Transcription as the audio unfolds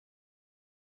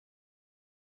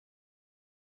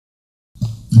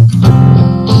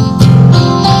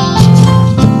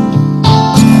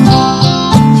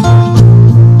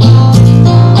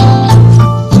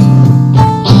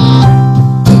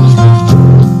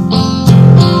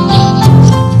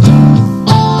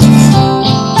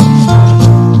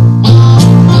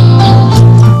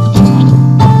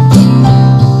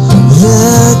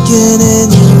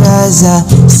I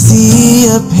see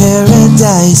a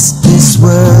paradise. This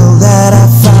world that I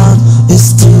found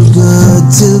is too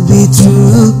good to be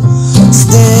true.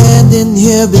 Standing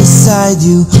here beside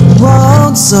you,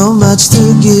 want so much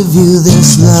to give you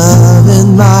this love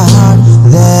in my heart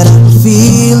that I'm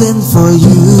feeling for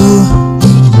you.